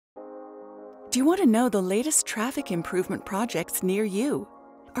Do you want to know the latest traffic improvement projects near you?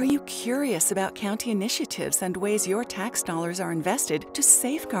 Are you curious about county initiatives and ways your tax dollars are invested to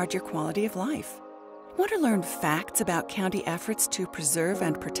safeguard your quality of life? Want to learn facts about county efforts to preserve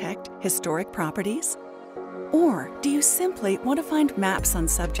and protect historic properties? Or do you simply want to find maps on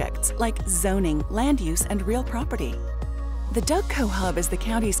subjects like zoning, land use, and real property? The DougCo Hub is the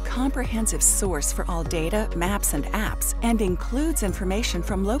county's comprehensive source for all data, maps, and apps, and includes information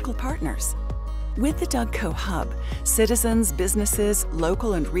from local partners. With the DougCo Hub, citizens, businesses,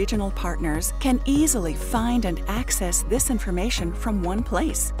 local and regional partners can easily find and access this information from one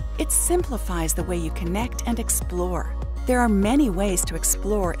place. It simplifies the way you connect and explore. There are many ways to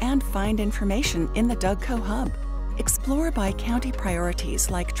explore and find information in the DougCo Hub. Explore by county priorities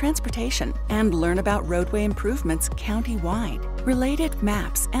like transportation and learn about roadway improvements county-wide, related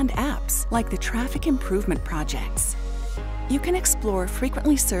maps and apps like the traffic improvement projects. You can explore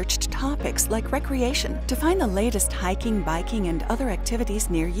frequently searched topics like recreation to find the latest hiking, biking, and other activities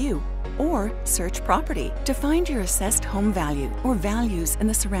near you, or search property to find your assessed home value or values in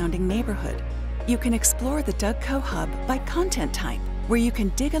the surrounding neighborhood. You can explore the DougCo Hub by content type, where you can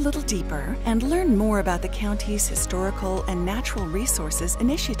dig a little deeper and learn more about the county's historical and natural resources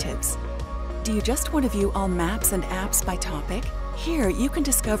initiatives. Do you just want to view all maps and apps by topic? Here you can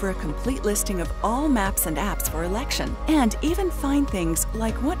discover a complete listing of all maps and apps for election, and even find things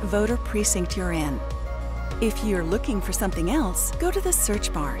like what voter precinct you're in. If you're looking for something else, go to the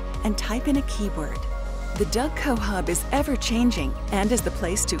search bar and type in a keyword. The DougCo Hub is ever-changing and is the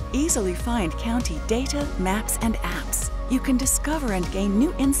place to easily find county data, maps, and apps. You can discover and gain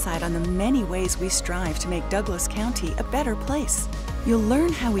new insight on the many ways we strive to make Douglas County a better place. You'll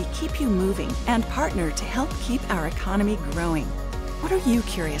learn how we keep you moving and partner to help keep our economy growing. What are you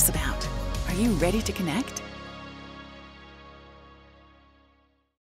curious about? Are you ready to connect?